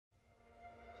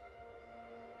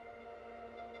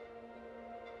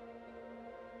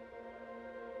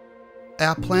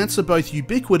Our plants are both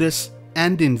ubiquitous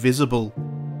and invisible.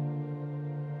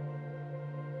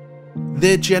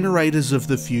 They're generators of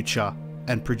the future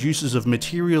and producers of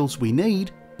materials we need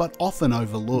but often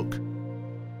overlook.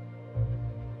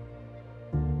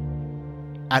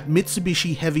 At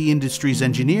Mitsubishi Heavy Industries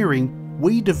Engineering,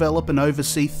 we develop and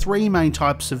oversee three main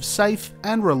types of safe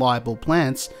and reliable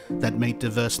plants that meet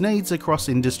diverse needs across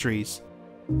industries.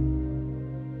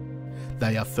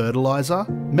 They are fertilizer,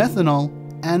 methanol,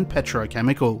 and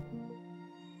petrochemical.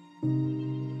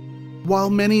 While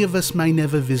many of us may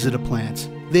never visit a plant,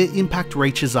 their impact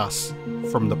reaches us,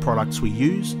 from the products we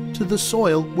use to the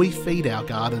soil we feed our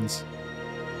gardens.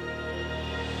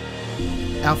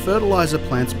 Our fertilizer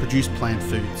plants produce plant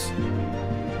foods.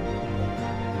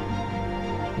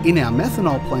 In our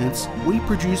methanol plants, we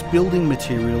produce building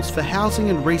materials for housing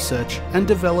and research and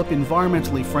develop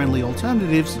environmentally friendly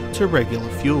alternatives to regular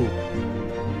fuel.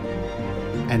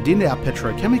 And in our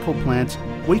petrochemical plant,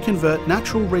 we convert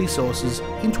natural resources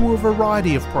into a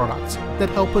variety of products that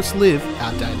help us live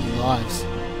our daily lives.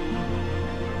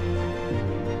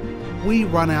 We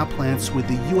run our plants with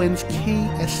the UN's key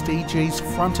SDGs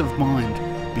front of mind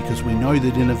because we know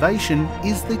that innovation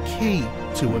is the key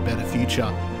to a better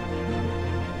future.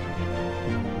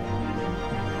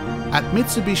 At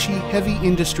Mitsubishi Heavy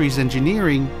Industries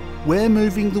Engineering, we're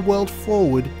moving the world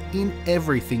forward in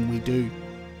everything we do.